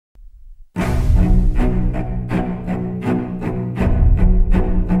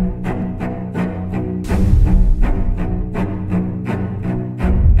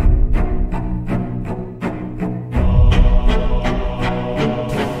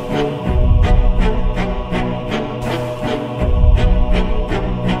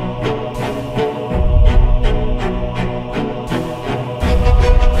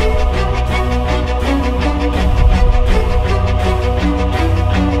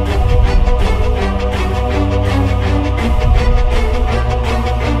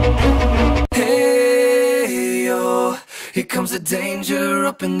danger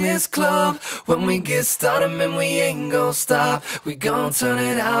up in this club. When we get started, man, we ain't gon' stop. We gon' turn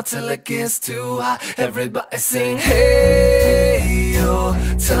it out till it gets too hot. Everybody sing, hey, yo.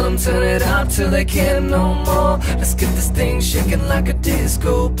 Tell them turn it out till they can't no more. Let's get this thing shaking like a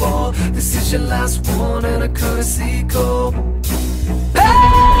disco ball. This is your last one and a courtesy call.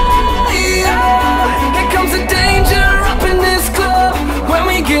 Hey, yo. Here comes the danger up in this club. When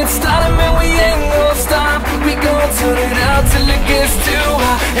we get started, man, we ain't gon' stop. We gon' turn it out till it gets too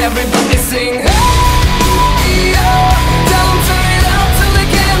hot. Everybody sing, hey, yo. Tell them turn it out till they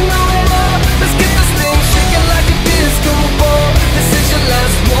can't no more. Let's get this thing shaking like a disco ball. This is your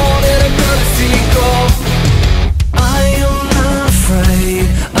last one and a courtesy call. I am not afraid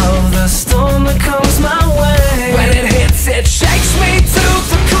of the storm that comes my way. When it hits, it shakes me to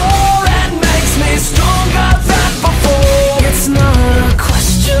the core and makes me stronger than before. It's not a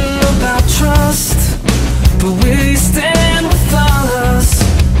question about trust, but will you stand with us?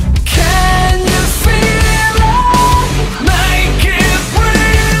 Can you feel it? Make it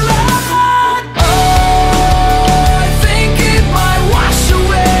real. Oh, I think it might wash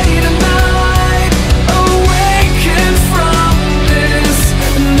away tonight. Awaken from this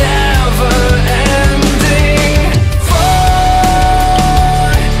never-ending void.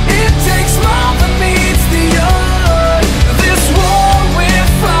 It takes more than meets the eye. This war we're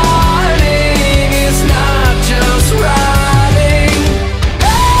fighting is not just riding.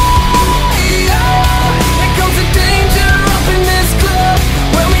 Hey, yeah. Here comes the danger up in this club.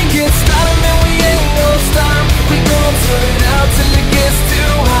 When we get started, man, we ain't gon' stop. We gon' turn it out till it gets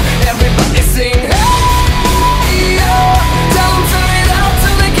too hot. Everybody sing, hey, yeah. Tell them turn it out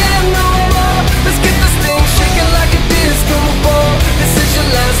till they can't no more. Let's get this thing shaking like a disco ball. This is your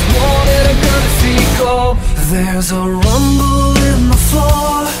last one and a courtesy call. There's a rumble in the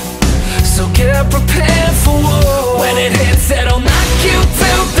floor, so get prepared for war. When it hits, it'll knock you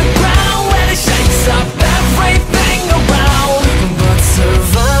to the ground. When it shakes up everything around. But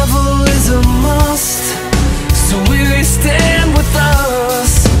survival is a must, so will you stand with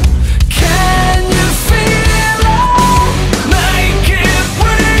us? Can you feel it? Make it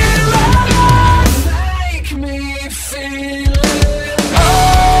real. Make me feel it.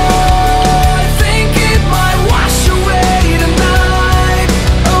 Oh, I think it might wash away tonight.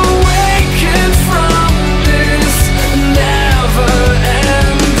 Awaken from this never-ending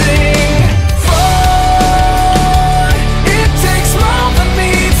void. It takes more than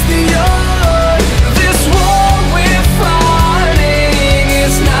meets the eye. This war we're fighting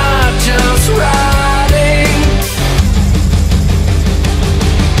is not just riding.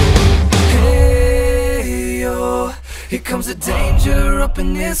 Hey, yo. Here comes the danger up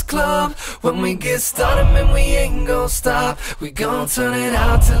in this club. When we get started, man, we ain't gon' stop. We gon' turn it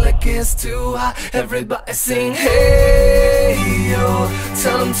out till it gets too hot. Everybody sing, hey, yo.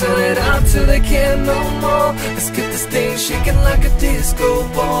 Tell them turn it out till they can't no more. Let's get this thing shaking like a disco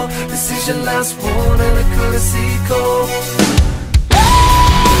ball. This is your last one and a courtesy call.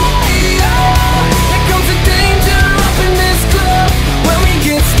 Hey, yo. Here comes the danger up in this club. When we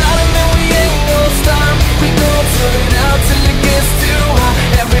get started, man, we ain't gon' stop. We gon' turn it out till it gets too hot.